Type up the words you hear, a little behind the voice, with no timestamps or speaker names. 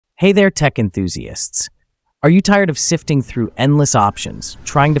Hey there, tech enthusiasts. Are you tired of sifting through endless options,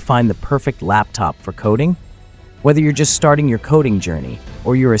 trying to find the perfect laptop for coding? Whether you're just starting your coding journey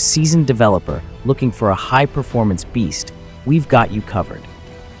or you're a seasoned developer looking for a high-performance beast, we've got you covered.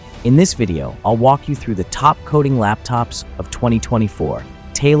 In this video, I'll walk you through the top coding laptops of 2024,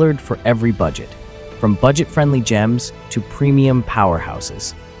 tailored for every budget, from budget-friendly gems to premium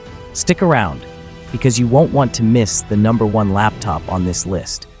powerhouses. Stick around, because you won't want to miss the #1 laptop on this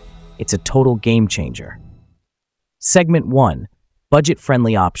list. It's a total game changer. Segment 1.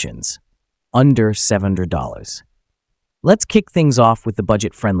 Budget-friendly options. Under $700. Let's kick things off with the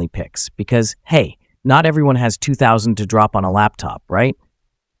budget-friendly picks because, hey, not everyone has $2,000 to drop on a laptop, right?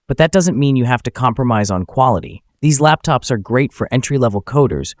 But that doesn't mean you have to compromise on quality. These laptops are great for entry-level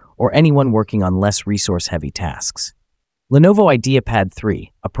coders or anyone working on less resource-heavy tasks. Lenovo IdeaPad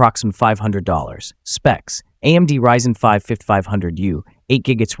 3, approximately $500. Specs: AMD Ryzen 5 5500U,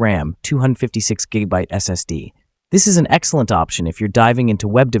 8GB RAM, 256GB SSD. This is an excellent option if you're diving into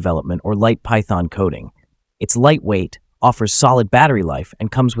web development or light Python coding. It's lightweight, offers solid battery life,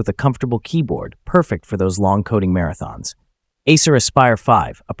 and comes with a comfortable keyboard, perfect for those long coding marathons. Acer Aspire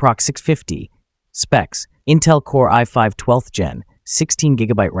 5, approx 650. Specs: Intel Core i5 12th Gen,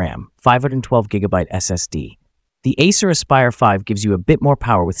 16GB RAM, 512GB SSD. The Acer Aspire 5 gives you a bit more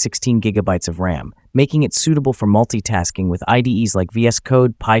power with 16GB of RAM, making it suitable for multitasking with IDEs like VS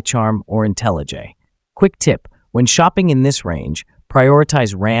Code, PyCharm, or IntelliJ. Quick tip: when shopping in this range,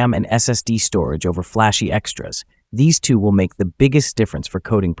 prioritize RAM and SSD storage over flashy extras. These two will make the biggest difference for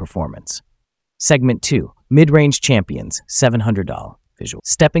coding performance. Segment 2. Mid-range champions, $700. Visual.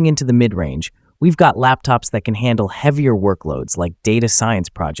 Stepping into the mid-range, we've got laptops that can handle heavier workloads like data science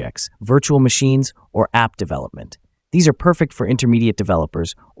projects, virtual machines, or app development. These are perfect for intermediate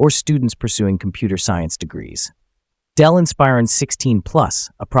developers or students pursuing computer science degrees. Dell Inspiron 16 Plus,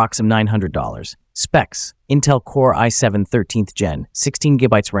 approximately $900. Specs: Intel Core i7 13th Gen,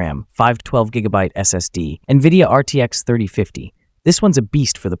 16GB RAM, 512GB SSD, NVIDIA RTX 3050. This one's a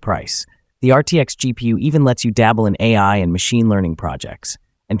beast for the price. The RTX GPU even lets you dabble in AI and machine learning projects.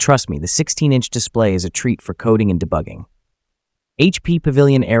 And trust me, the 16-inch display is a treat for coding and debugging. HP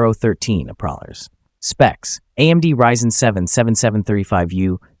Pavilion Aero 13, $. Specs: AMD Ryzen 7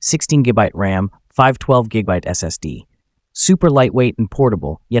 7735U, 16GB RAM, 512GB SSD. Super lightweight and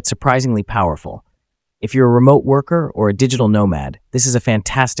portable, yet surprisingly powerful. If you're a remote worker or a digital nomad, this is a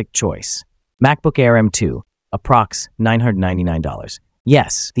fantastic choice. MacBook Air M2, approx. $999.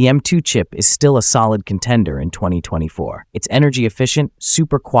 Yes, the M2 chip is still a solid contender in 2024. It's energy efficient,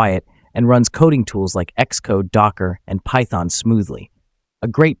 super quiet, and runs coding tools like Xcode, Docker, and Python smoothly. A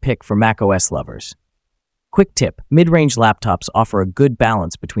great pick for macOS lovers. Quick tip: mid-range laptops offer a good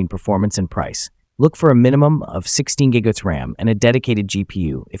balance between performance and price. Look for a minimum of 16GB RAM and a dedicated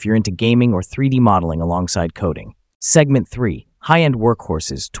GPU if you're into gaming or 3D modeling alongside coding. Segment 3. High-end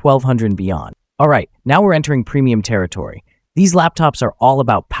workhorses, $1,200 and beyond. Alright, now we're entering premium territory. These laptops are all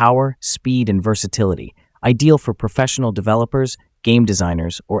about power, speed, and versatility, ideal for professional developers, game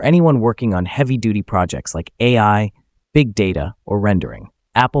designers, or anyone working on heavy-duty projects like AI, big data, or rendering.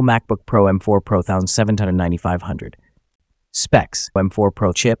 Apple MacBook Pro M4 Pro 179500. Specs: M4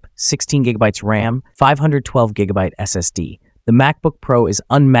 Pro chip, 16GB RAM, 512GB SSD. The MacBook Pro is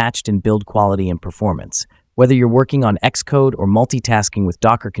unmatched in build quality and performance. Whether you're working on Xcode or multitasking with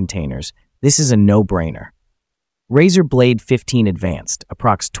Docker containers, this is a no-brainer. Razer Blade 15 Advanced,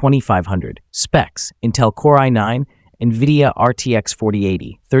 approx. $2,500. Specs: Intel Core i9, NVIDIA RTX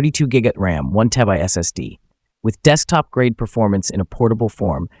 4080, 32GB RAM, 1TB SSD. With desktop-grade performance in a portable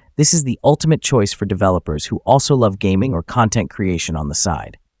form, this is the ultimate choice for developers who also love gaming or content creation on the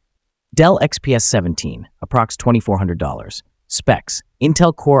side. Dell XPS 17, approx. $2,400. Specs: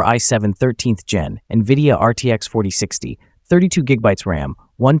 Intel Core i7 13th Gen, NVIDIA RTX 4060, 32GB RAM,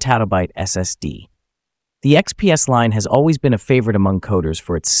 1TB SSD. The XPS line has always been a favorite among coders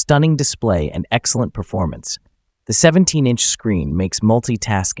for its stunning display and excellent performance. The 17-inch screen makes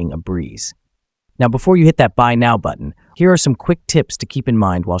multitasking a breeze. Now, before you hit that Buy Now button, here are some quick tips to keep in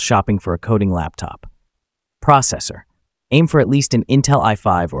mind while shopping for a coding laptop. Processor: aim for at least an Intel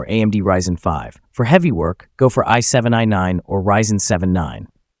i5 or AMD Ryzen 5. For heavy work, go for i7 i9 or Ryzen 7 9.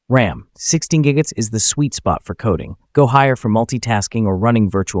 RAM: 16GB is the sweet spot for coding. Go higher for multitasking or running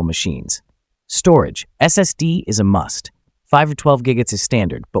virtual machines. Storage: SSD is a must. 5 or 12GB is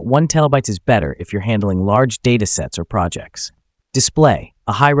standard, but 1TB is better if you're handling large datasets or projects. Display: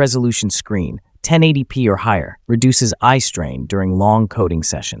 a high-resolution screen, 1080p or higher, reduces eye strain during long coding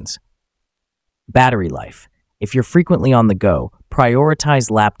sessions. Battery life: if you're frequently on the go, prioritize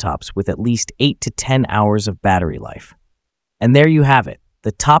laptops with at least 8 to 10 hours of battery life. And there you have it,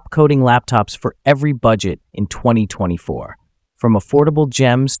 the top coding laptops for every budget in 2024. From affordable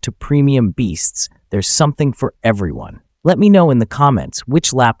gems to premium beasts, there's something for everyone. Let me know in the comments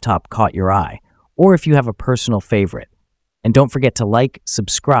which laptop caught your eye, or if you have a personal favorite. And don't forget to like,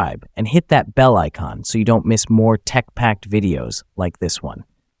 subscribe, and hit that bell icon so you don't miss more tech-packed videos like this one.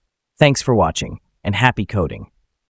 Thanks for watching, and happy coding.